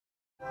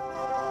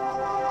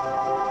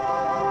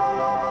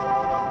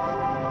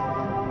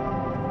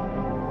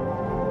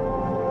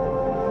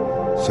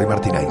Soy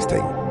Martín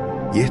Einstein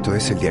y esto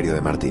es el diario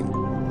de Martín.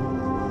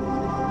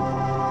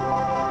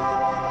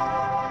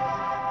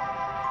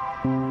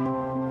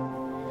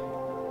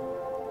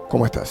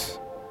 ¿Cómo estás?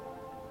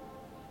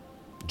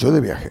 Yo de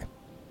viaje.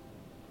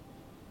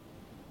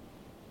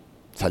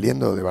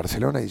 Saliendo de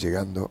Barcelona y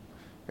llegando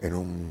en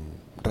un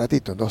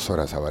ratito, en 2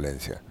 horas a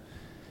Valencia.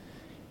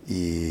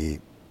 Y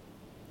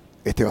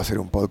este va a ser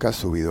un podcast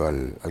subido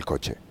al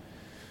coche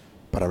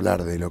para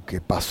hablar de lo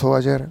que pasó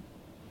ayer,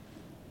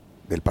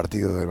 del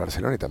partido del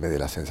Barcelona y también de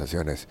las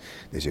sensaciones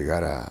de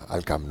llegar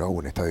al Camp Nou,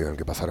 un estadio en el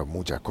que pasaron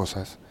muchas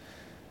cosas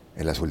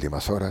en las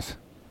últimas horas,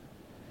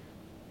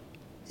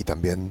 y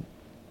también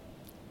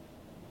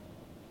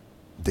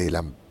de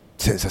la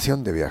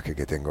sensación de viaje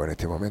que tengo en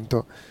este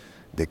momento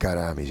de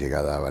cara a mi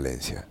llegada a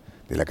Valencia,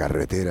 de la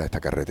carretera, esta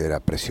carretera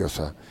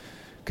preciosa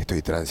que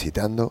estoy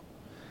transitando,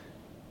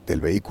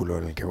 del vehículo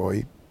en el que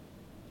voy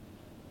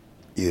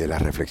y de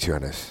las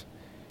reflexiones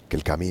que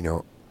el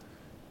camino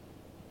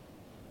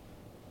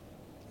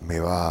me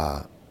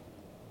va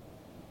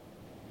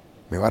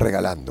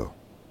regalando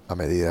a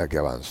medida que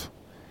avanzo.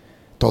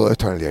 Todo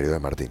esto en el diario de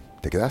Martín.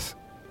 ¿Te quedás?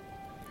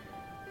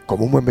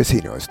 Como un buen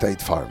vecino, State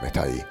Farm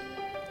está ahí.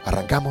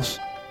 Arrancamos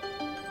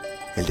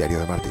el diario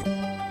de Martín.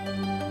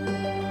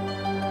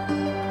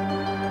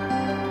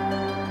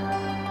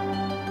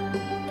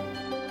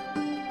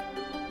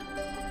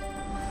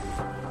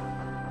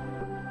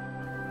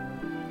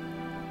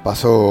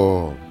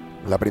 Pasó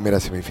la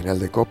primera semifinal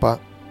de Copa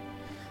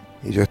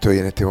y yo estoy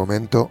en este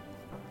momento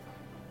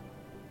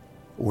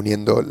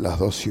uniendo las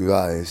dos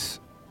ciudades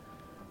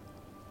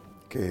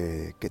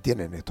que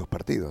tienen estos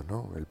partidos,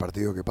 ¿no? El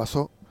partido que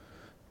pasó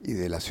y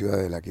de la ciudad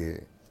de la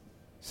que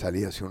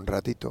salí hace un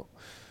ratito,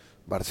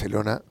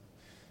 Barcelona,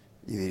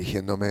 y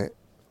dirigiéndome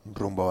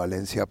rumbo a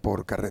Valencia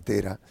por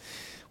carretera.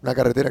 Una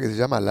carretera que se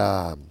llama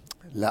la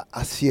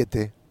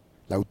A7,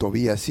 la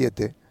autovía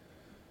 7,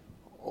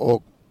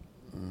 o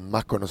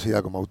más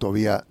conocida como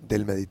autovía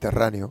del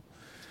Mediterráneo,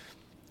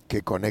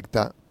 que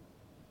conecta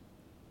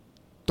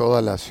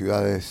todas las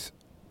ciudades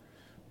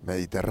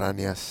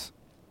mediterráneas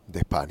de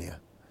España.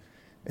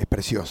 Es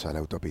preciosa la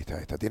autopista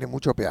esta, tiene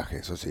mucho peaje,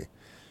 eso sí,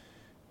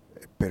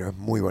 pero es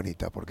muy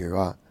bonita porque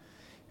va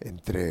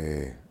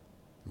entre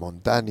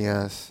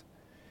montañas,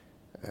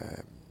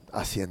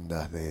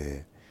 haciendas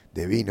de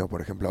vino.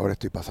 Por ejemplo, ahora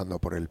estoy pasando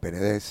por el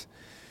Penedès,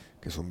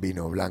 que es un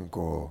vino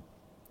blanco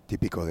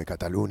típico de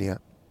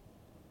Cataluña,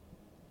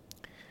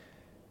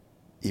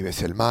 y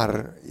ves el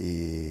mar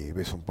y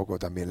ves un poco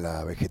también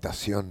la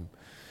vegetación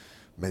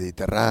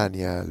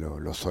mediterránea,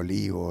 los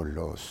olivos,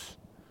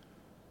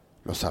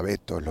 los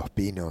abetos, los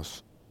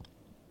pinos.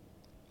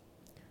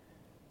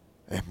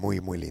 Es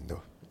muy, muy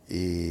lindo.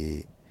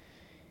 Y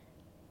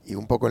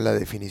un poco en la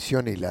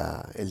definición y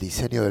el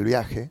diseño del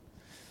viaje,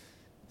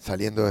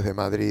 saliendo desde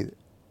Madrid,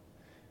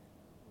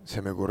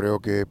 se me ocurrió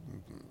que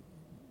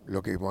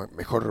lo que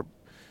mejor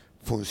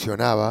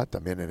funcionaba,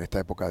 también en esta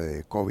época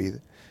de COVID,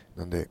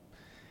 donde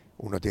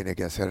uno tiene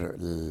que hacer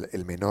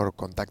el menor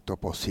contacto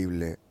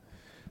posible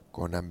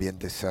con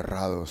ambientes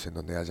cerrados en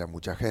donde haya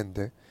mucha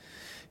gente,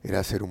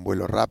 era hacer un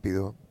vuelo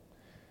rápido,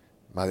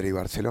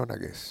 Madrid-Barcelona,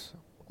 que es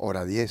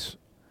hora 10,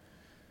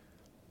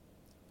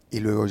 y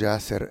luego ya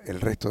hacer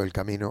el resto del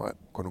camino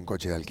con un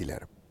coche de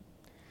alquiler.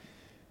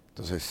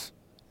 Entonces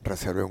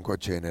reservé un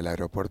coche en el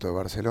aeropuerto de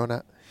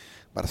Barcelona.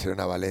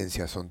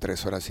 Barcelona-Valencia son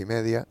 3 horas y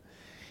media,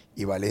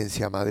 y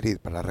Valencia-Madrid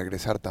para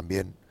regresar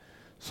también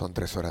son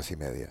 3 horas y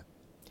media.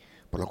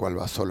 Por lo cual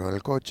vas solo en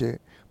el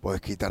coche,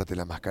 podés quitarte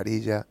la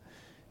mascarilla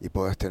y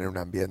podés tener un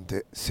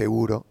ambiente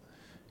seguro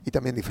y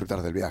también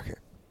disfrutar del viaje.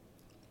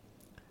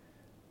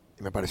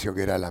 Y me pareció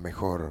que era la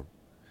mejor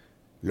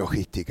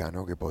logística,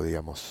 ¿no?, que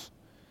podíamos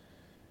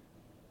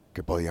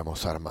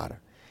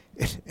armar.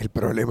 El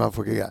problema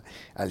fue que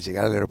al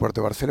llegar al aeropuerto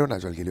de Barcelona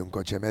yo alquilé un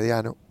coche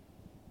mediano.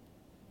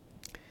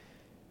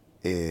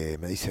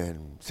 Me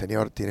dicen,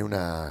 señor, tiene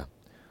una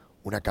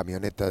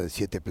camioneta de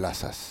 7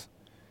 plazas.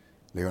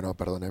 Le digo, no,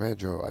 perdóneme,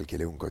 yo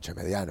alquilé un coche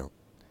mediano.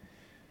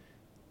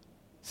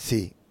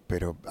 Sí,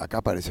 pero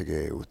acá parece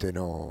que usted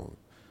no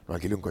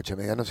alquiló un coche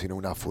mediano, sino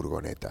una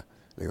furgoneta.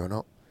 Le digo,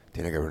 no,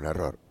 tiene que haber un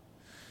error.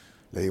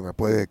 Le digo, ¿me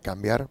puede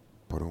cambiar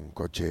por un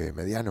coche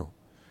mediano?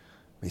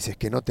 Me dice, es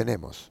que no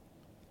tenemos.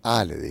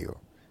 Ah, le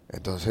digo.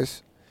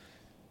 Entonces,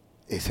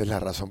 esa es la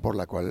razón por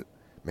la cual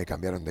me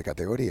cambiaron de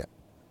categoría.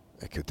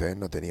 Es que ustedes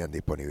no tenían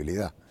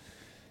disponibilidad.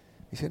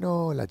 Dice,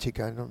 no, la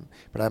chica, no.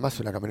 Pero además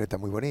es una camioneta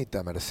muy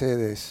bonita,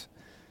 Mercedes,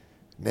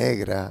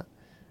 negra,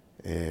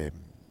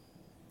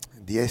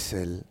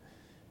 diésel.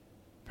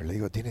 Pero le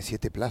digo, tiene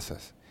 7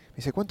 plazas. Me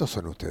dice, ¿cuántos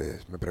son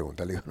ustedes? Me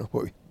pregunta. Le digo, no,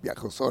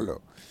 viajo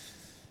solo.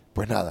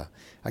 Pues nada,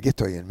 aquí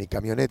estoy en mi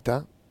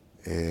camioneta,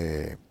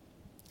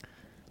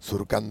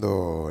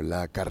 surcando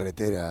la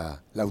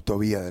carretera, la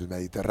autovía del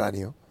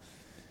Mediterráneo,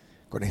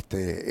 con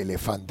este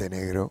elefante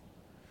negro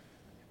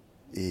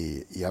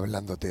y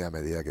hablándote a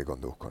medida que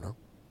conduzco, ¿no?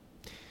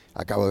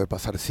 Acabo de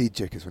pasar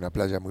Sitges, que es una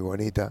playa muy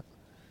bonita,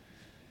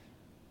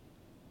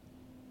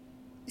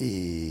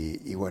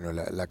 y bueno,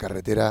 la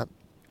carretera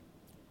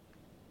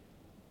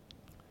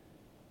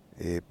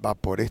va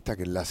por esta,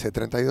 que es la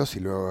C32, y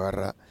luego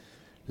agarra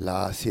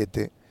la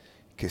A7,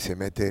 que se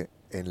mete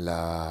en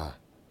la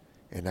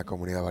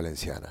Comunidad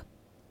Valenciana.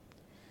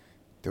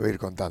 Te voy a ir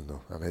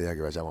contando a medida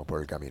que vayamos por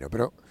el camino,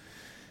 pero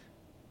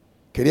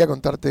quería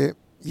contarte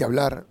y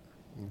hablar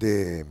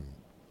de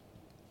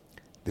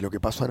lo que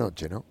pasó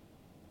anoche, ¿no?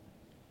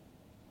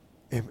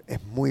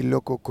 Es muy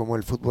loco cómo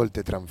el fútbol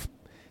te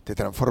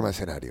transforma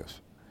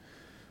escenarios.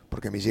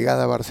 Porque mi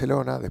llegada a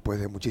Barcelona, después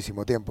de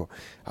muchísimo tiempo,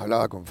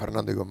 hablaba con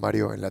Fernando y con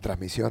Mario en la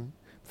transmisión.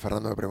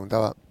 Fernando me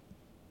preguntaba,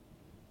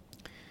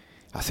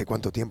 ¿hace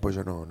cuánto tiempo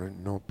yo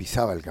no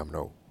pisaba el Camp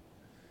Nou?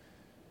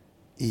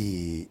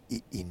 Y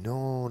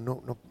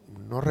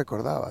no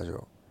recordaba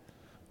yo.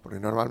 Porque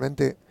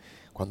normalmente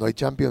cuando hay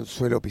Champions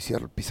suelo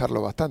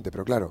pisarlo bastante,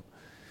 pero claro,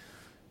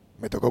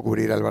 me tocó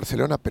cubrir al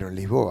Barcelona, pero en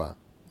Lisboa,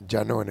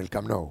 ya no en el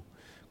Camp Nou.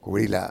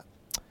 Cubrí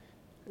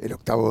el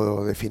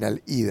octavo de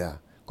final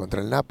ida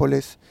contra el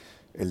Nápoles,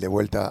 el de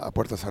vuelta a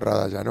puerta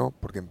cerrada ya no,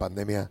 porque en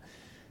pandemia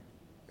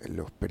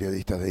los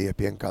periodistas de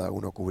ESPN cada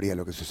uno cubría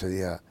lo que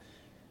sucedía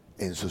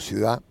en su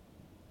ciudad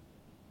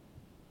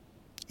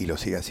y lo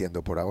sigue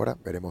haciendo por ahora.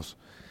 Veremos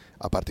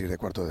a partir de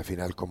cuartos de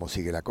final cómo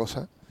sigue la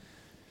cosa.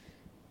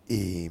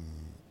 Y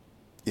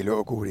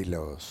luego cubrí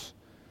los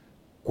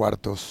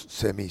cuartos,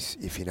 semis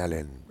y final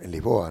en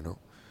Lisboa, ¿no?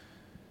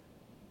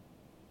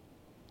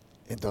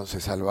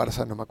 Entonces al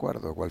Barça no me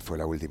acuerdo cuál fue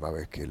la última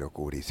vez que lo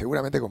cubrí.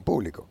 Seguramente con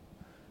público.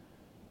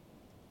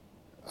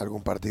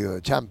 Algún partido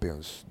de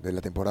Champions de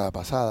la temporada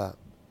pasada.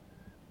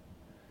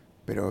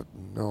 Pero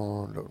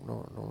no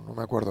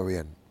me acuerdo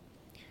bien.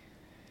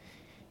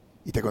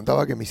 Y te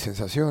contaba que mis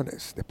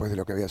sensaciones, después de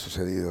lo que había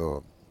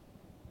sucedido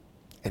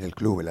en el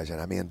club, el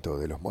allanamiento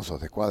de los Mossos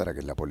de Escuadra,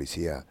 que es la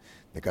policía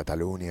de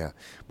Cataluña,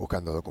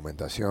 buscando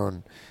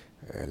documentación,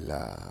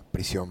 la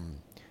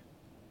prisión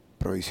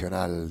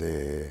provisional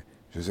de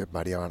Josep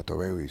María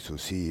Bartomeu y su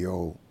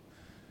CEO,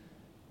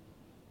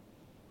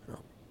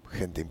 bueno,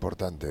 gente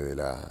importante de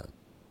la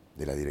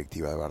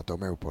directiva de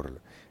Bartomeu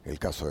por el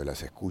caso de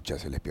las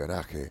escuchas, el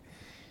espionaje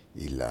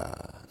y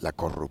la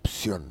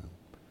corrupción,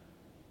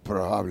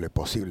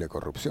 posible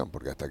corrupción,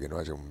 porque hasta que no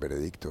haya un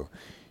veredicto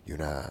y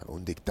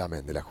un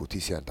dictamen de la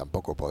justicia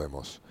tampoco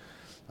podemos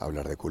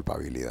hablar de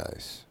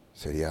culpabilidades.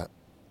 Sería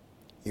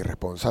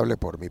irresponsable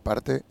por mi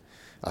parte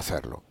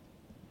hacerlo.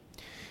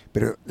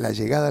 Pero la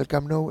llegada al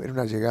Camp Nou era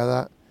una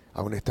llegada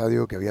a un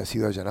estadio que había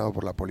sido allanado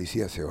por la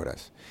policía hace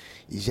horas.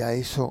 Y ya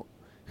eso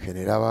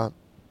generaba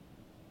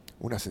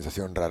una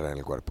sensación rara en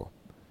el cuerpo,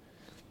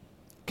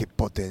 que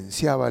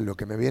potenciaba lo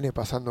que me viene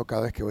pasando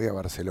cada vez que voy a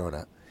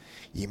Barcelona,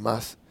 y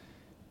más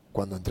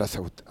cuando entras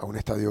a un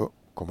estadio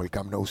como el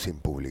Camp Nou sin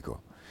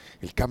público.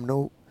 El Camp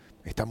Nou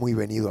está muy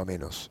venido a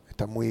menos,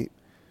 está muy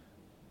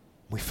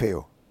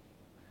feo.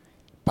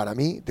 Para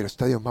mí, de los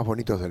estadios más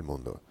bonitos del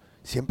mundo.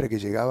 Siempre que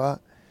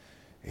llegaba,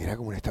 era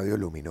como un estadio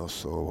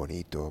luminoso,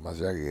 bonito,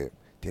 más allá que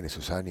tiene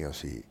sus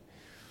años y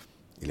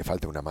le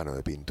falta una mano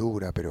de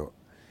pintura, pero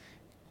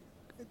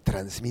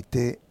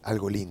transmite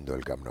algo lindo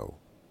el Camp Nou.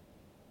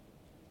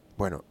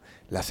 Bueno,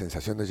 la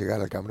sensación de llegar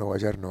al Camp Nou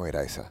ayer no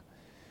era esa.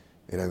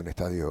 Era de un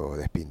estadio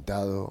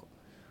despintado,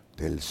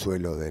 del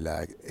suelo de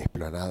la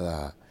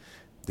explanada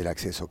del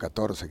acceso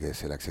 14, que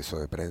es el acceso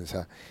de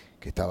prensa,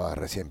 que estaba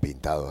recién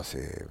pintado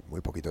hace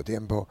muy poquito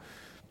tiempo.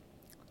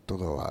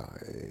 Todo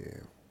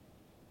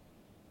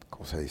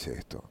 ¿cómo se dice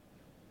esto?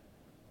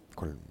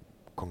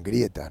 Con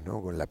grietas,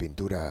 ¿no? Con la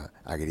pintura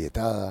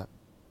agrietada,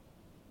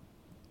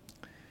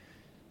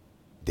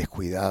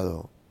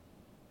 descuidado,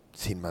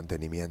 sin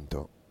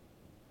mantenimiento.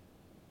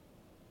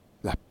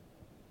 Las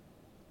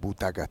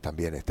butacas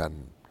también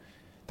están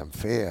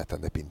feas,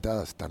 están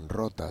despintadas, están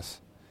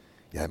rotas,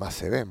 y además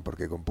se ven,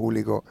 porque con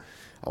público,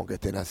 aunque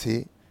estén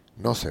así,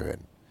 no se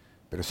ven,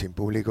 pero sin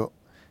público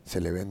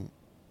se le ven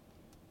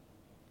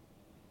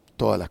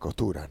todas las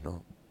costuras,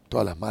 ¿no?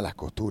 Todas las malas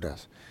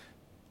costuras,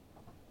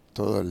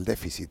 todo el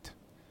déficit,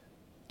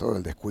 todo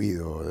el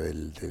descuido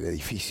del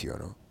edificio,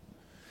 ¿no?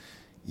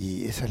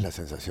 Y esa es la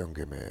sensación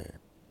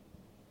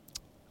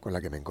con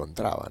la que me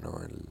encontraba, ¿no?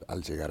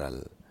 Al llegar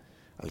al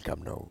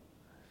Camp Nou,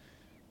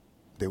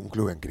 de un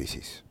club en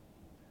crisis,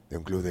 de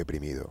un club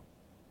deprimido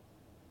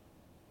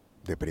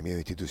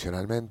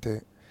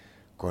institucionalmente,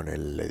 con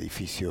el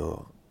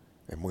edificio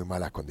en muy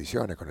malas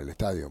condiciones, con el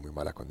estadio en muy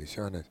malas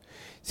condiciones,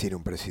 sin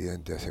un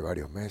presidente hace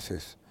varios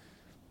meses,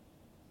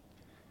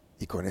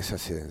 y con esa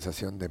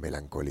sensación de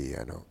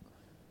melancolía, ¿no?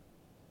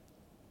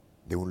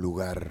 De un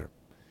lugar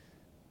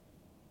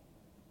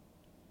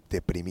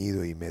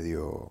deprimido y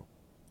medio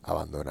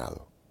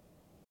abandonado.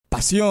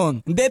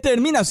 Pasión,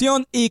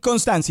 determinación y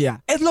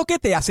constancia es lo que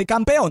te hace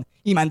campeón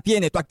y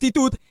mantiene tu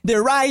actitud de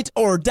ride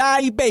or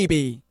die,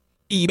 baby.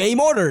 eBay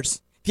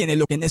Motors tiene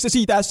lo que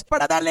necesitas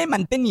para darle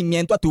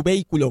mantenimiento a tu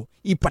vehículo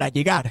y para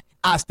llegar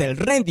hasta el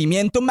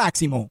rendimiento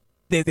máximo.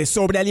 Desde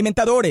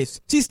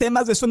sobrealimentadores,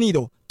 sistemas de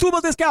sonido,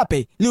 tubos de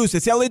escape,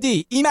 luces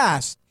LED y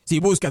más. Si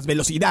buscas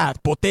velocidad,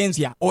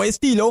 potencia o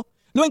estilo,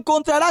 lo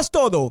encontrarás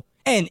todo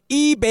en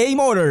eBay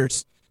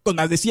Motors. Con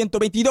más de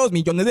 122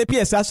 millones de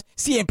piezas,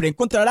 siempre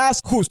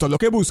encontrarás justo lo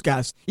que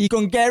buscas. Y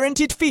con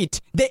Guaranteed Fit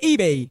de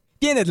eBay,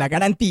 tienes la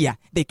garantía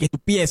de que tu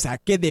pieza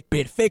quede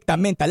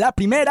perfectamente a la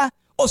primera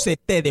o se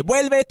te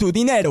devuelve tu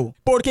dinero.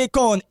 Porque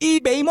con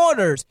eBay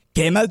Motors,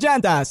 quemas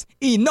llantas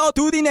y no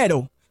tu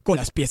dinero. Con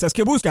las piezas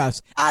que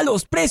buscas, a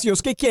los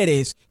precios que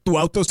quieres, tu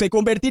auto se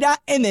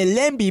convertirá en el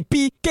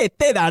MVP que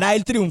te dará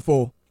el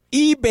triunfo.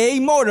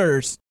 eBay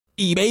Motors.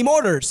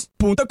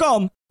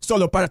 ebaymotors.com.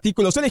 Solo para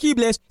artículos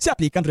elegibles se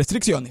aplican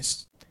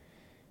restricciones.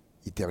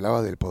 Y te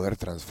hablaba del poder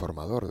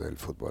transformador del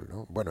fútbol,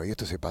 ¿no? Bueno, y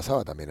esto se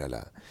pasaba también a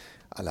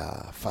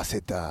la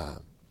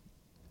faceta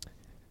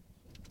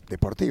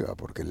deportiva,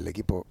 porque el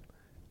equipo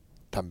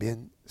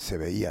también se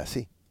veía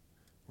así.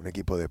 Un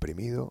equipo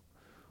deprimido,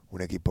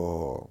 un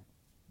equipo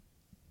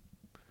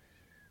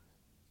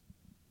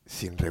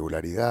sin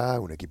regularidad,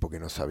 un equipo que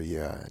no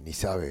sabía ni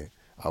sabe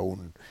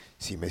aún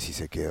si Messi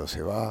se queda o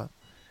se va,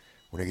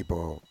 un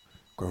equipo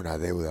con una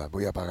deuda.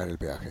 Voy a pagar el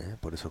peaje, ¿eh?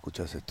 Por eso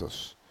escuchas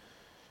estos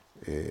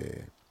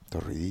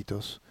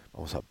ruiditos.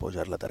 Vamos a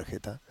apoyar la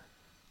tarjeta.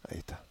 Ahí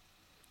está.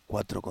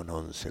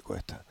 4,11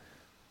 cuesta.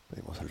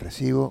 Pedimos el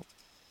recibo.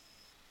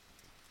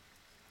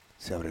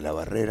 Se abre la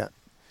barrera.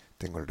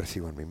 Tengo el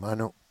recibo en mi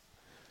mano.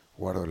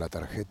 Guardo la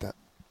tarjeta.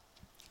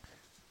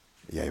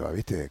 Y ahí va,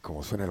 ¿viste?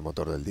 Como suena el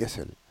motor del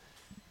diésel.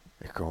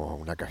 Es como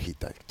una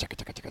cajita. Chaca,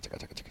 chaca, chaca, chaca,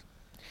 chaca, chaca.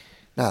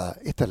 Nada,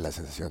 esta es la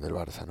sensación del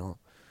Barça, ¿no?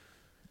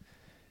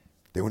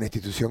 De una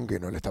institución que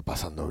no le está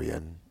pasando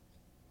bien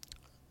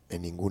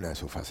en ninguna de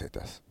sus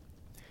facetas.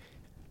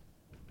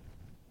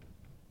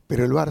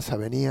 Pero el Barça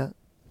venía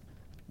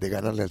de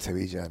ganarle al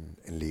Sevilla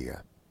en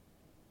Liga.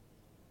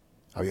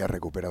 Había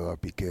recuperado a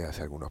Piqué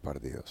hace algunos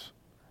partidos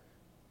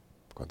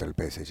contra el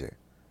PSG.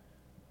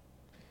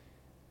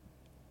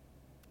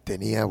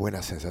 Tenía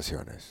buenas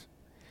sensaciones.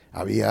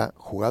 Había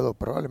jugado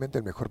probablemente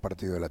el mejor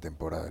partido de la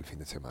temporada el fin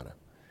de semana.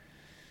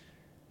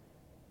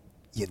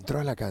 Y entró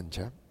a la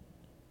cancha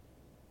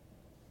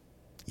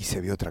y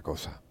se vio otra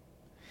cosa.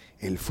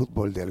 El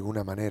fútbol de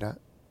alguna manera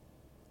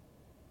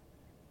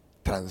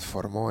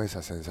transformó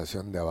esa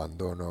sensación de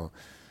abandono,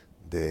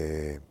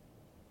 de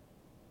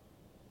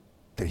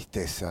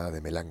tristeza, de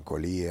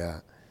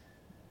melancolía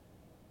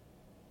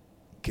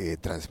que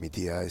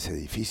transmitía ese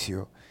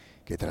edificio,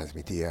 que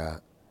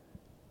transmitía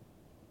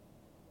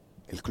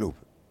el club.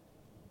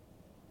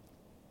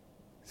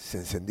 Se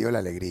encendió la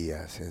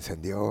alegría, se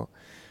encendió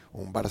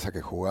un Barça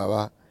que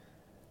jugaba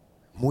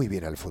muy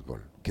bien al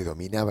fútbol, que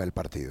dominaba el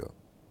partido.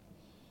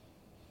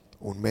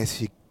 Un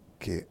Messi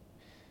que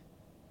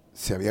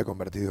se había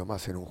convertido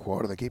más en un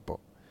jugador de equipo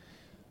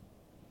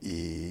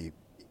y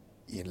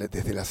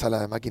desde la sala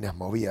de máquinas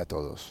movía a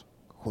todos,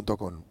 junto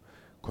con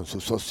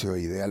su socio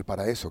ideal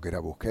para eso, que era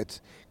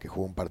Busquets, que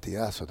jugó un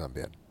partidazo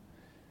también,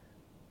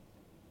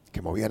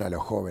 que movían a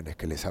los jóvenes,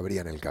 que les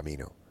abrían el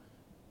camino,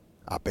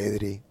 a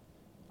Pedri,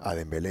 a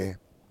Dembélé.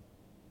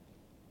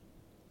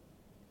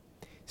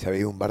 Se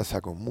veía un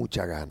Barça con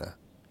mucha gana,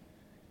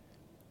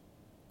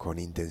 con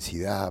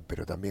intensidad,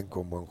 pero también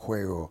con buen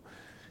juego,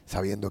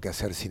 sabiendo qué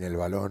hacer sin el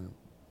balón,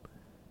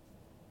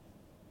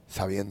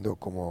 sabiendo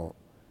cómo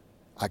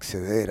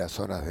acceder a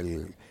zonas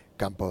del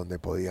campo donde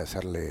podía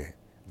hacerle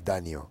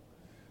daño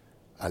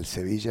al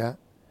Sevilla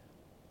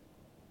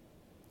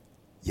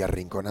y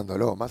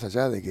arrinconándolo, más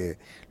allá de que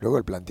luego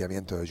el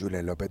planteamiento de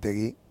Julen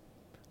Lopetegui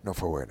no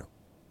fue bueno.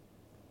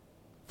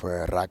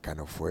 Fue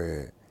rácano,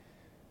 fue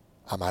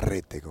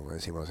amarrete, como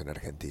decimos en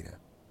Argentina.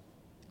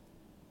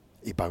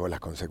 Y pagó las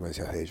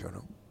consecuencias de ello,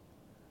 ¿no?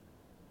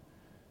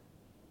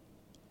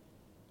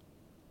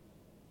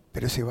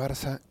 Pero ese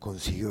Barça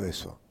consiguió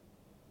eso.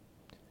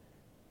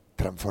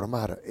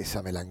 Transformar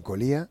esa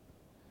melancolía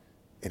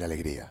en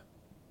alegría.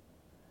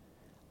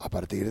 A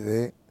partir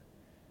de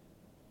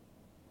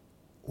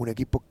un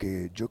equipo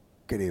que yo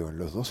creo en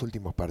los dos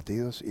últimos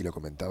partidos, y lo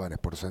comentaba en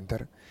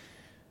SportsCenter,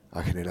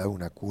 ha generado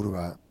una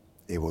curva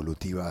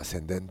evolutiva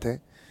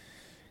ascendente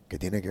que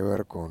tiene que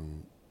ver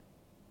con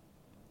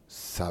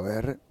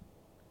saber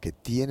que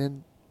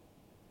tienen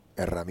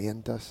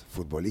herramientas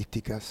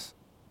futbolísticas,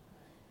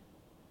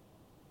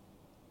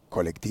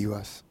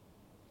 colectivas,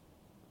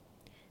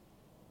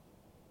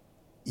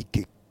 y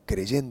que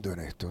creyendo en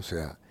esto, o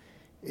sea,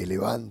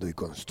 elevando y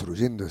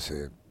construyendo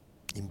ese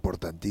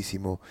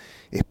importantísimo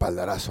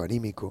espaldarazo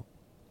anímico,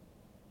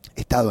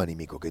 estado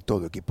anímico que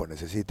todo equipo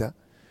necesita,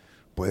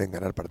 pueden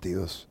ganar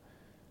partidos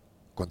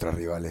contra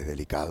rivales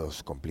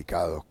delicados,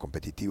 complicados,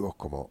 competitivos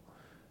como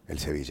el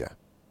Sevilla.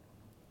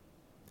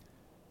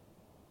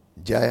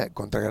 Ya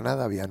contra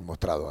Granada habían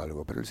mostrado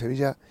algo, pero el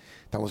Sevilla,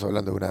 estamos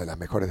hablando de una de las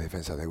mejores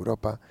defensas de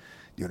Europa,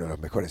 de uno de los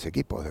mejores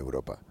equipos de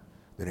Europa,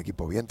 de un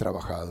equipo bien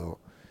trabajado,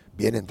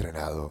 bien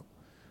entrenado,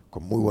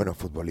 con muy buenos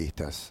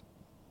futbolistas,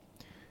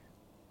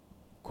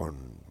 con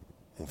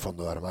un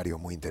fondo de armario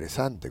muy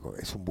interesante,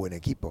 es un buen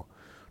equipo,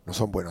 no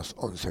son buenos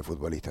 11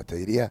 futbolistas. Te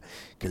diría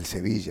que el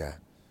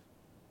Sevilla,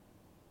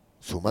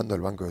 sumando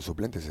el banco de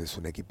suplentes, es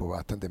un equipo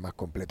bastante más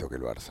completo que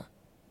el Barça.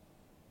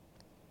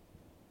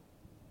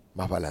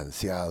 Más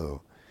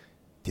balanceado,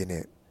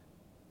 tiene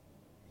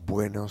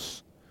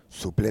buenos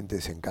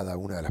suplentes en cada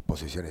una de las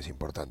posiciones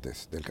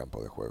importantes del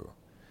campo de juego.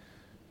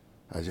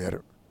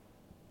 Ayer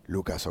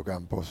Lucas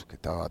Ocampos, que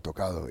estaba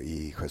tocado,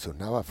 y Jesús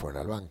Navas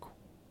fueron al banco,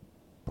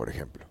 por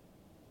ejemplo.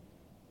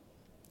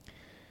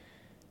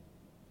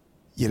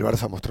 Y el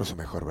Barça mostró su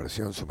mejor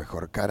versión, su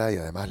mejor cara, y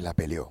además la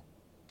peleó.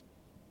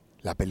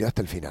 La peleó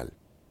hasta el final.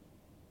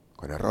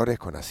 Con errores,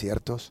 con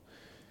aciertos,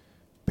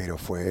 pero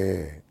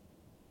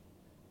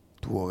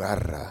tuvo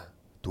garra,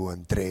 tuvo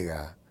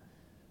entrega,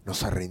 no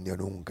se rindió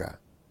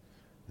nunca,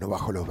 no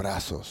bajó los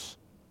brazos.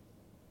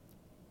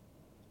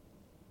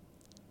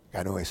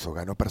 Ganó eso,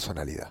 ganó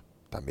personalidad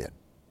también.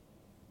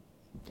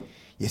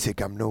 Y ese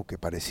Camp Nou, que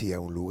parecía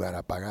un lugar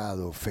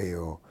apagado,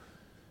 feo,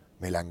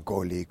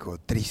 melancólico,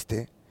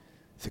 triste,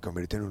 se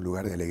convirtió en un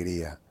lugar de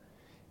alegría.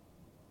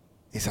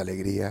 Esa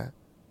alegría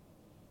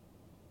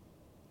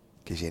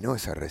que llenó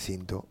ese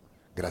recinto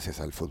gracias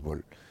al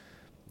fútbol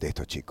de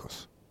estos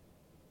chicos.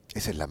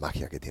 Esa es la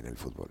magia que tiene el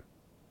fútbol.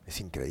 Es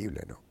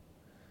increíble, ¿no?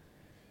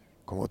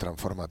 Cómo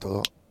transforma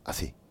todo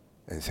así,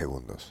 en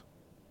segundos.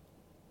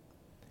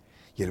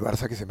 Y el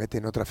Barça que se mete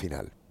en otra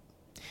final.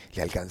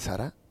 ¿Le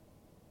alcanzará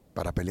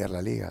para pelear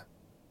la Liga?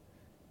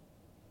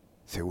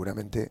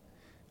 Seguramente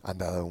han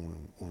dado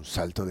un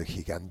salto de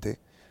gigante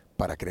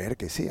para creer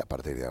que sí a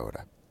partir de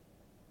ahora.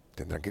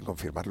 Tendrán que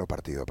confirmarlo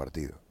partido a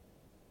partido.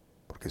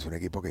 Porque es un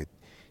equipo que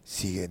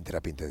sigue en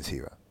terapia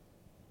intensiva.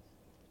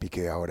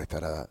 Piqué ahora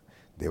estará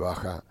de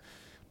baja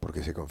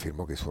porque se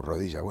confirmó que su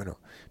rodilla, bueno,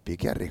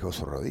 Piqué arriesgó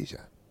su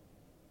rodilla.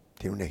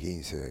 Tiene un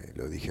esguince,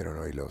 lo dijeron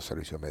hoy los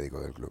servicios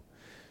médicos del club.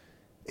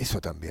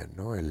 Eso también,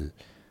 ¿no? El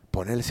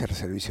ponerse al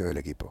servicio del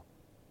equipo.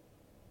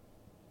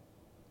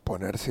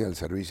 Ponerse al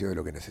servicio de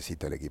lo que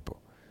necesita el equipo.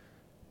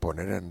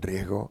 Poner en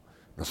riesgo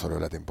no solo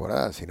la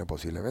temporada, sino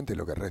posiblemente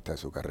lo que resta de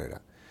su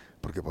carrera.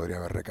 Porque podría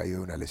haber recaído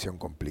de una lesión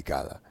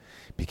complicada.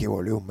 Piqué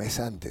volvió un mes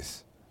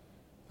antes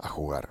a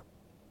jugar.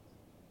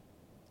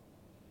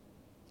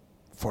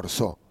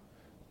 Forzó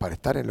para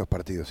estar en los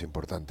partidos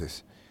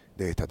importantes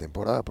de esta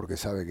temporada porque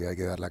sabe que hay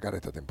que dar la cara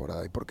esta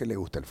temporada y porque le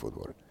gusta el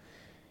fútbol.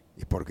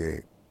 Y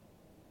porque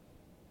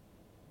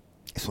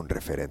es un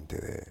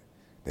referente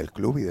del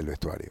club y del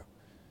vestuario.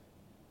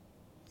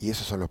 Y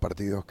esos son los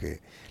partidos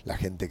que la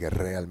gente que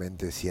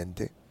realmente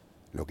siente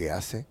lo que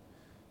hace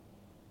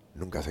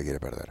nunca se quiere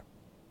perder.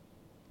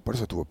 Por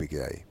eso estuvo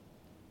Piqué ahí.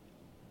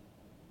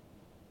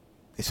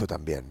 Eso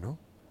también, ¿no?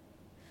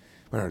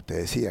 Bueno, te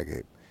decía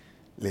que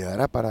 ¿le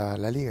dará para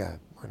la Liga?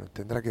 Bueno,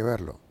 tendrá que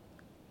verlo.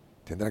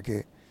 Tendrá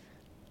que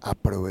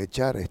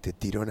aprovechar este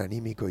tirón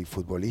anímico y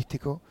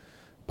futbolístico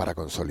para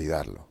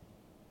consolidarlo.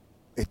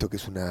 Esto que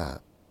es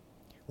una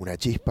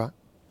chispa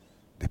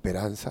de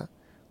esperanza,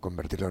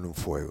 convertirlo en un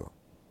fuego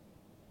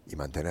y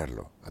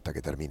mantenerlo hasta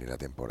que termine la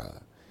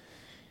temporada.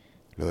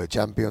 Lo de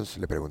Champions,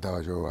 le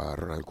preguntaba yo a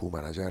Ronald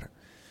Koeman ayer,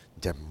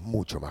 ya es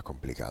mucho más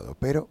complicado,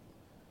 pero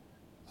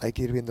hay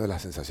que ir viendo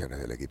las sensaciones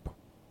del equipo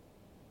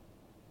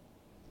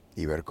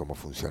y ver cómo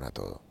funciona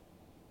todo.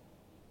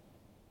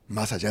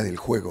 Más allá del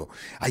juego,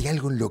 hay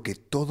algo en lo que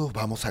todos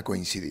vamos a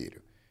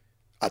coincidir.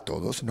 A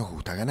todos nos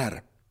gusta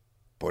ganar.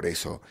 Por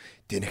eso,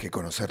 tienes que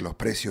conocer los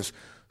precios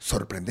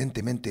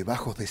sorprendentemente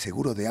bajos de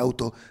seguro de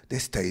auto de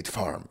State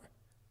Farm.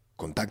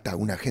 Contacta a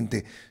un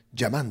agente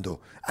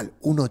llamando al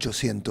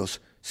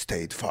 1-800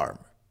 State Farm.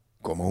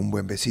 Como un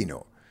buen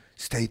vecino,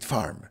 State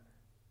Farm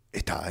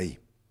está ahí.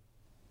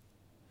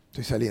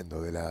 Estoy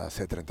saliendo de la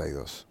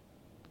C32.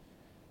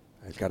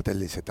 El cartel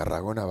dice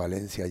Tarragona,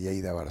 Valencia,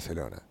 Lleida,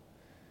 Barcelona.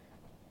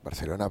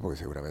 Barcelona porque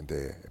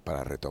seguramente es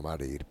para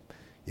retomar e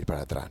ir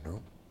para atrás,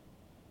 ¿no?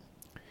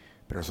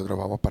 Pero nosotros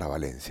vamos para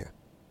Valencia,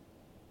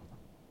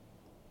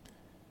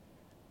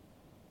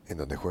 en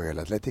donde juega el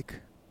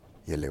Athletic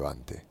y el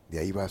Levante. De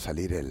ahí va a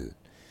salir el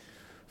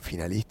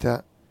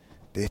finalista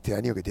de este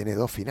año que tiene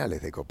 2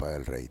 finales de Copa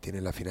del Rey.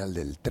 Tiene la final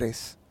del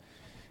 3,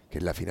 que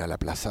es la final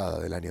aplazada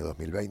del año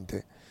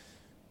 2020.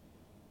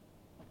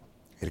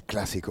 El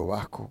clásico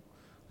vasco,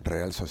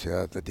 Real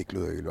Sociedad Athletic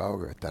Club de Bilbao,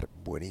 que va a estar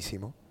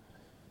buenísimo.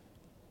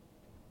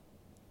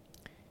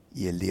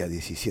 Y el día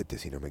 17,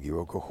 si no me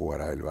equivoco,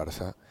 jugará el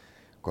Barça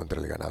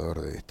contra el ganador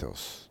de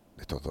estos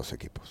 2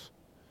 equipos.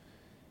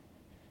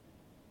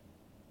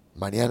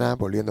 Mañana,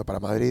 volviendo para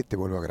Madrid, te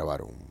vuelvo a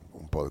grabar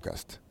un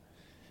podcast.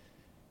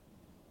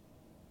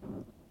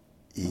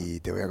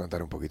 Y te voy a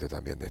contar un poquito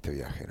también de este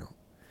viaje, ¿no?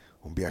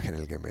 Un viaje en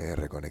el que me he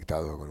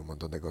reconectado con un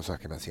montón de cosas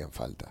que me hacían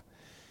falta.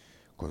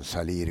 Con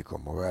salir,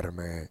 con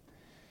moverme,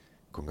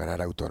 con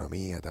ganar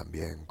autonomía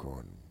también,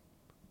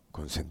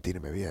 con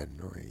sentirme bien,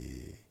 ¿no?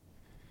 Y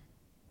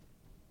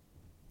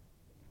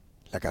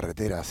la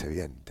carretera hace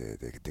bien,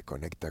 te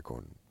conecta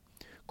con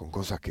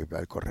cosas que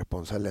al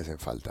corresponsal le hacen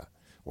falta,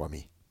 o a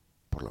mí,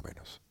 por lo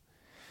menos.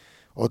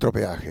 Otro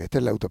peaje, esta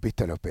es la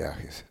autopista de los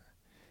peajes.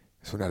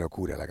 Es una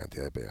locura la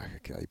cantidad de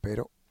peajes que hay,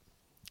 pero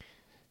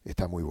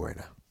está muy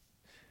buena.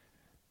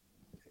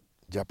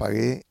 Ya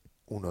pagué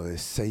uno de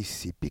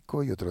 6 y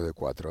pico y otro de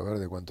 4, a ver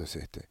de cuánto es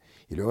este.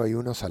 Y luego hay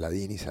uno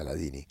Saladini,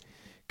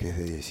 que es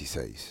de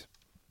 16.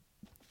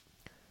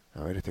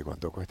 A ver este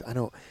cuánto cuesta. Ah,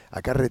 no,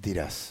 acá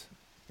retirás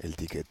el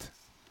ticket.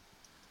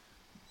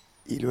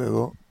 Y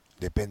luego,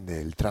 depende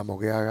del tramo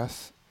que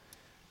hagas.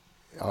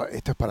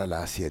 Esto es para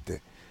la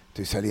A7.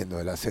 Estoy saliendo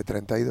de la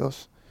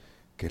C32,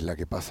 que es la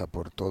que pasa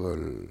por toda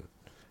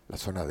la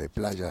zona de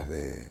playas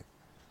de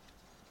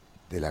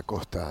la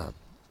costa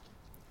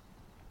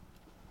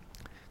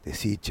de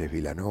Sitges,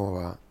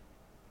 Vilanova,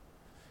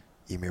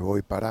 y me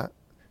voy para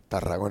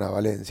Tarragona,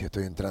 Valencia.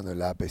 Estoy entrando en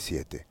la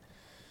AP7.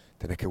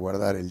 Tenés que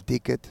guardar el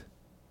ticket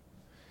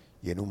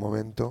y en un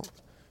momento,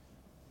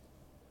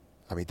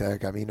 a mitad de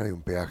camino, hay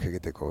un peaje que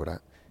te cobra,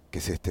 que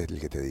es este el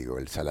que te digo,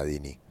 el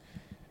Saladini.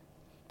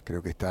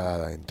 Creo que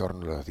está en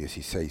torno a los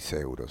 16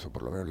 euros, o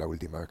por lo menos la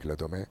última vez que lo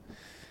tomé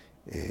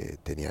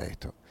tenía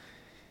esto.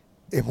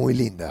 Es muy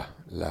linda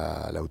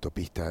la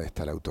autopista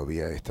esta, la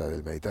autovía esta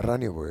del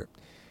Mediterráneo, porque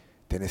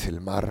tenés el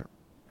mar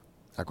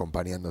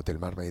acompañándote, el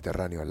mar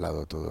Mediterráneo al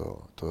lado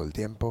todo el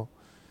tiempo.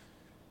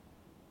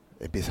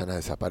 Empiezan a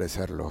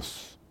desaparecer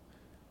los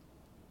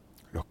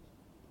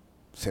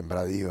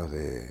sembradíos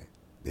de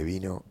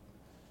vino,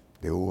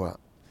 de uva,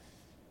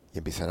 y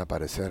empiezan a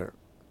aparecer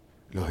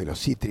los de los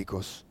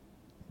cítricos.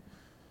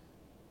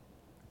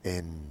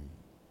 En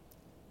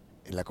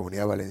la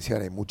Comunidad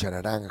Valenciana hay mucha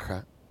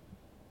naranja,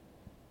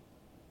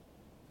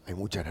 hay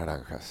muchas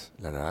naranjas.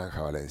 La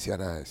naranja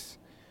valenciana es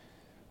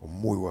un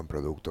muy buen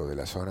producto de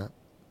la zona,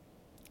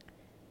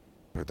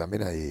 pero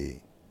también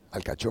hay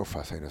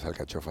alcachofas, hay unas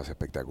alcachofas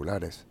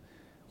espectaculares,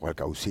 o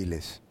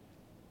alcauciles.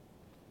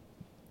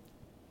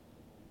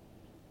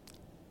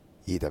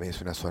 Y también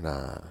es una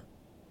zona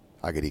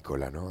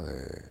agrícola, ¿no?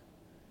 De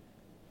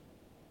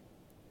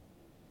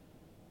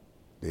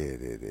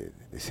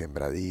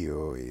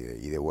sembradío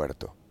y de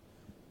huerto.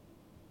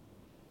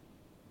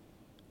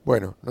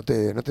 Bueno, no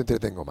te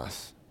entretengo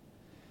más.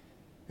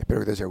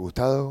 Espero que te haya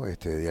gustado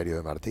este diario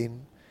de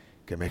Martín,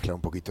 que mezcla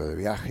un poquito de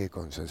viaje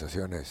con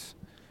sensaciones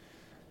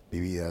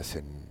vividas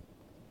en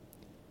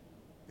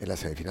la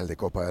semifinal de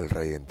Copa del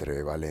Rey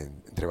entre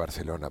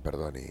Barcelona,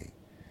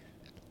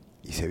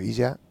 y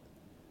Sevilla.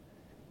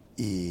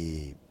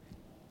 Y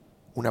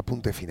un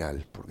apunte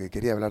final, porque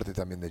quería hablarte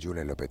también de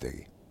Julen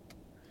Lopetegui,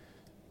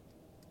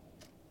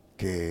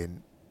 que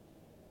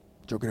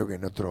yo creo que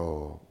en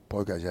otro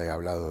podcast ya he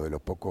hablado de lo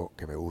poco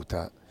que me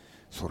gusta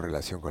su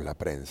relación con la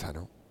prensa,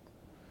 ¿no?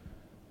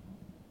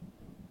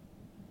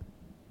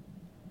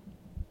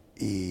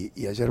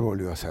 Y ayer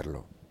volvió a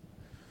hacerlo.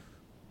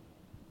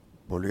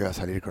 Volvió a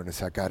salir con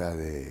esa cara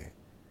de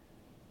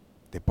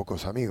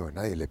pocos amigos.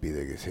 Nadie le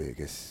pide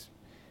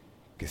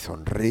que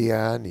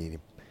sonrían, y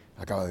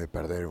acaba de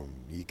perder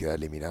y queda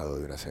eliminado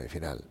de una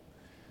semifinal.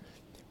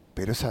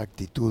 Pero esa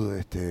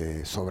actitud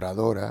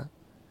sobradora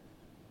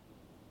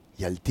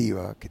y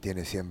altiva que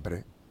tiene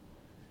siempre.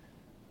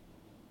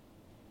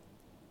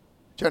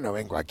 Yo no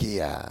vengo aquí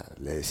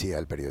le decía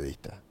al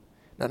periodista,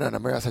 no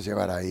me vas a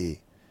llevar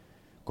ahí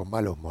con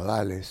malos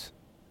modales,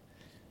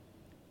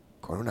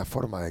 con una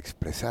forma de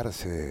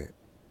expresarse,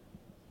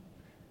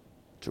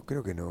 yo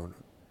creo que no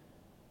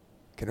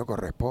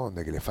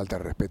corresponde, que le falta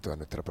respeto a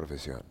nuestra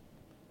profesión.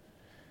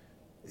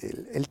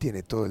 Él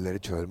tiene todo el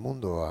derecho del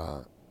mundo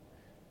a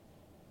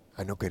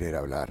no querer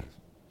hablar,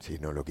 si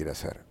no lo quiere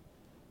hacer,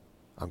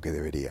 aunque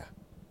debería,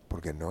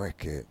 porque no es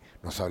que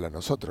nos habla a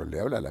nosotros, le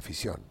habla a la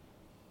afición.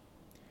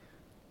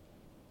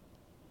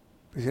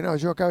 Dice, no,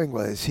 yo acá vengo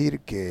a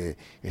decir que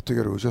estoy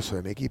orgulloso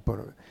de mi equipo.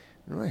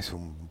 No es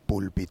un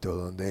púlpito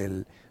donde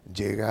él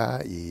llega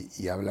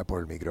y habla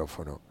por el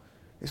micrófono.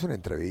 Es una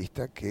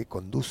entrevista que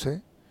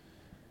conduce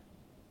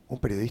un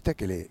periodista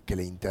que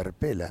le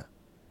interpela.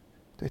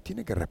 Entonces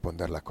tiene que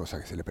responder las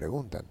cosas que se le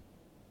preguntan.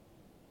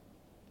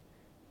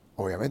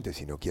 Obviamente,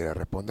 si no quiere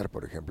responder,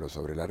 por ejemplo,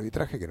 sobre el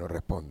arbitraje, que no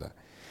responda.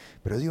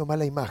 Pero digo,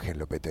 mala imagen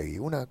Lopetegui,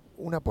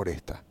 una por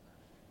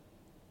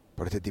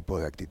este tipo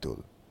de actitud.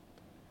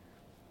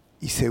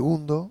 Y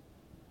segundo,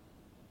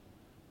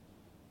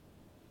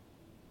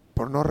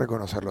 por no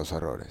reconocer los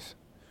errores,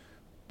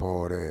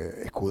 por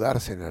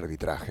escudarse en el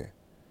arbitraje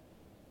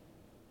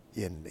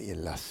y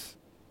en las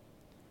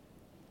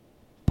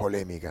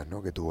polémicas,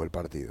 ¿no?, que tuvo el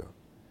partido.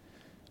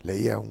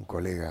 Leía a un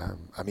colega,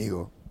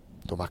 amigo,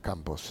 Tomás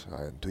Campos,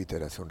 en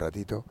Twitter hace un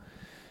ratito,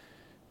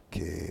 que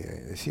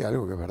decía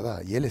algo que es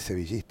verdad, y él es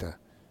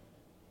sevillista,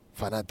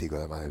 fanático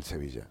además del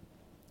Sevilla.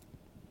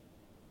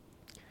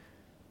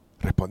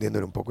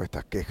 Respondiéndole un poco a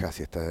estas quejas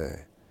y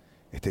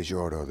este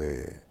lloro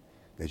de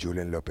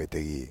Julen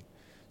Lopetegui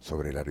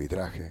sobre el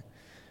arbitraje,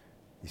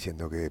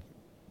 diciendo que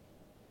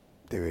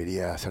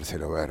debería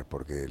hacérselo ver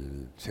porque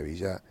el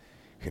Sevilla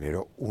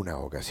generó una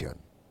ocasión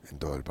en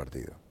todo el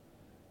partido.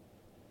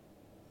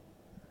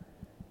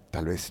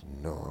 Tal vez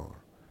no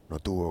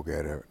tuvo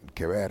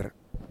que ver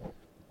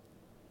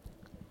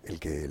el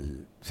que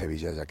el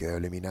Sevilla haya quedado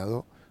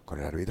eliminado con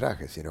el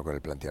arbitraje, sino con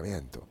el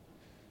planteamiento,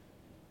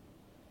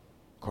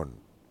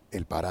 con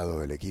el parado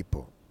del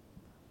equipo,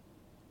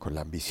 con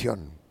la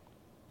ambición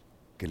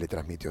que le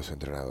transmitió su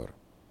entrenador.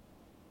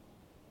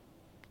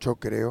 Yo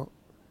creo,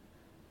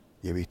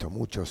 y he visto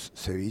muchos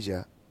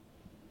Sevilla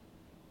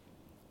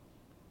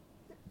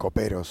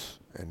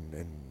coperos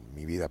en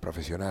mi vida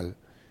profesional,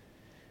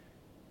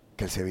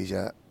 que el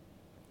Sevilla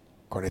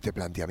con este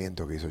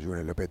planteamiento que hizo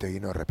Julen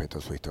Lopetegui, no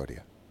respetó su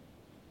historia.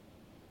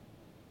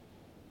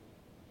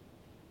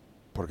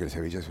 Porque el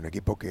Sevilla es un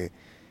equipo que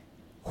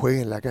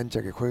juegue en la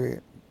cancha que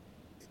juegue,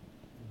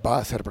 va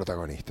a ser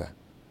protagonista.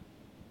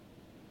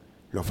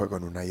 Lo fue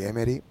con Unai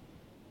Emery,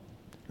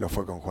 lo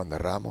fue con Juan de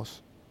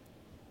Ramos,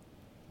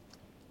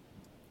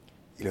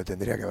 y lo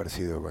tendría que haber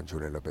sido con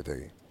Julen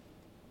Lopetegui.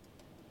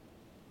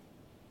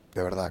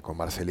 De verdad, con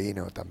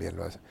Marcelino también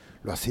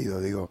lo ha sido,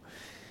 digo.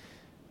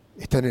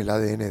 Está en el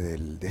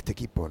ADN de este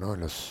equipo, ¿no?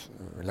 En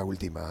la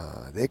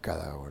última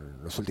década o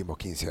en los últimos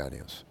 15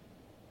 años.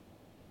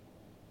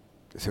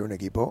 De ser un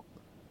equipo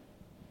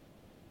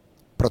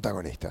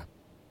protagonista,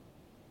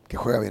 que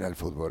juega bien al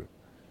fútbol,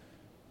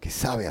 que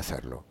sabe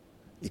hacerlo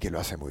y que lo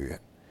hace muy bien.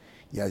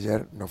 Y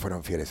ayer no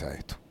fueron fieles a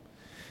esto.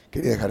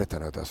 Quería dejar esta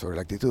nota sobre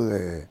la actitud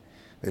de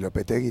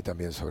Lopetegui y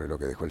también sobre lo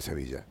que dejó el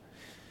Sevilla.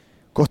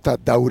 Costa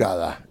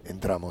Daurada,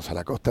 entramos a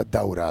la Costa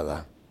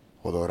Daurada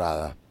o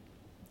Dorada.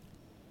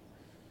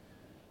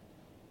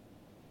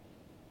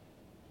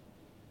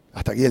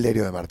 Hasta aquí el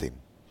diario de Martín.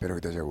 Espero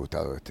que te haya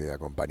gustado este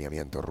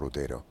acompañamiento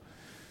rutero.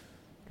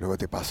 Luego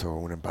te paso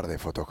un par de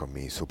fotos con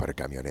mi super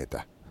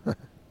camioneta.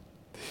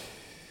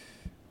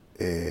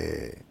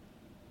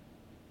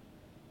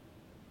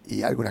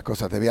 Y algunas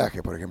cosas de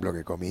viaje, por ejemplo,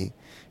 que comí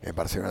en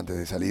Barcelona antes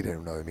de salir, en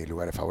uno de mis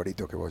lugares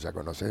favoritos que vos ya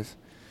conocés.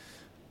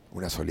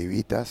 Unas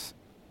olivitas,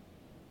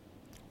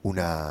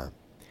 una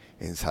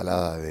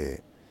ensalada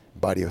de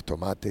varios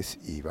tomates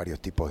y varios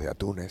tipos de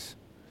atunes,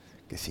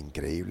 que es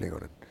increíble,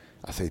 con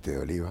aceite de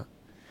oliva,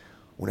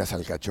 unas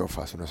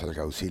alcachofas, unos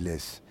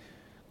alcauciles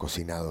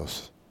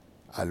cocinados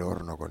al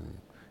horno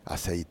con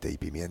aceite y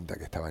pimienta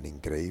que estaban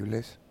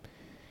increíbles,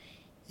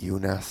 y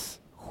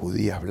unas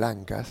judías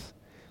blancas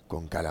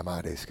con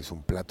calamares, que es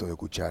un plato de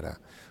cuchara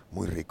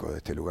muy rico de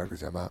este lugar que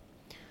se llama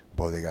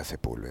Bodega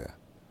Sepúlveda.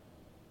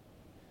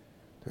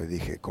 Entonces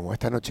dije, como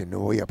esta noche no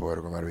voy a poder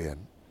comer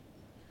bien,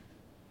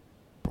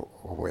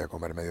 o voy a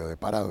comer medio de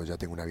parado, ya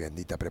tengo una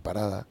viandita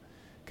preparada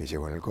que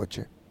llevo en el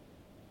coche.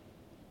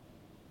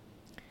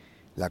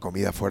 La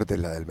comida fuerte es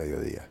la del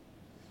mediodía.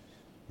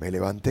 Me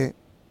levanté,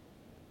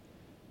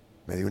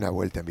 me di una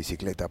vuelta en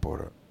bicicleta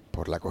por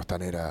la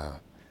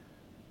costanera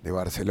de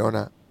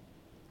Barcelona,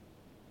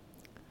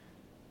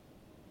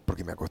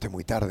 porque me acosté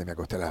muy tarde, me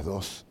acosté a las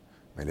 2,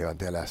 me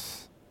levanté a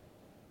las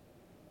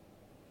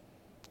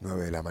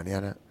 9 de la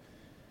mañana.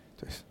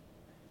 Entonces,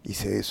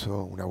 hice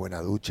eso, una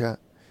buena ducha,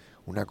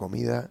 una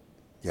comida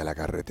y a la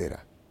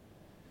carretera.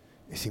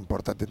 Es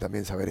importante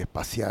también saber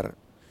espaciar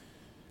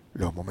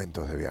los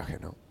momentos de viaje,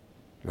 ¿no?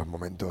 Los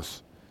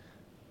momentos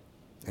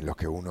en los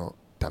que uno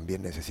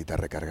también necesita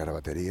recargar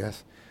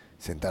baterías,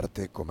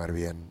 sentarte, comer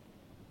bien,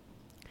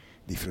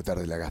 disfrutar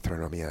de la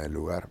gastronomía del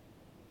lugar.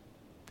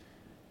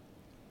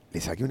 Le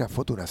saqué una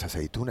foto, unas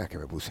aceitunas que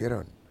me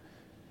pusieron,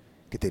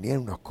 que tenían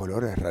unos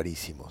colores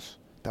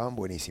rarísimos, estaban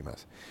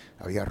buenísimas.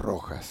 Había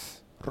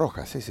rojas,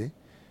 sí,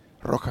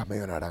 rojas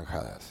medio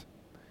anaranjadas,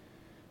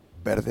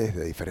 verdes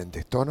de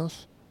diferentes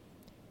tonos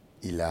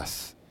y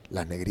las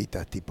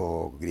negritas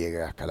tipo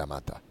griegas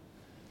calamata.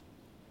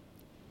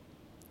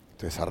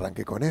 Entonces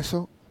arranqué con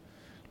eso,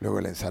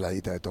 luego la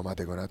ensaladita de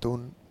tomate con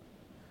atún,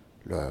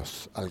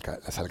 las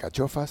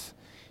alcachofas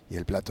y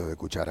el plato de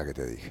cuchara que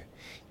te dije.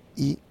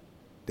 Y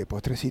de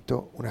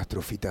postrecito unas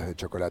trufitas de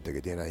chocolate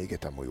que tienen ahí que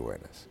están muy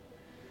buenas.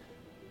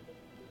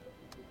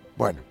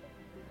 Bueno,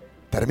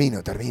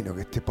 termino,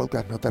 que este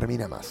podcast no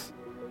termina más.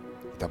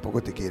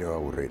 Tampoco te quiero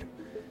aburrir.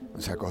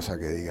 No sea cosa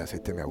que digas,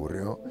 este me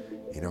aburrió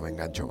y no me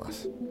engancho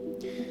más.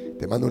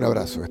 Te mando un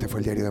abrazo, este fue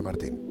el diario de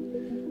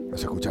Martín.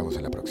 Nos escuchamos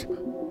en la próxima.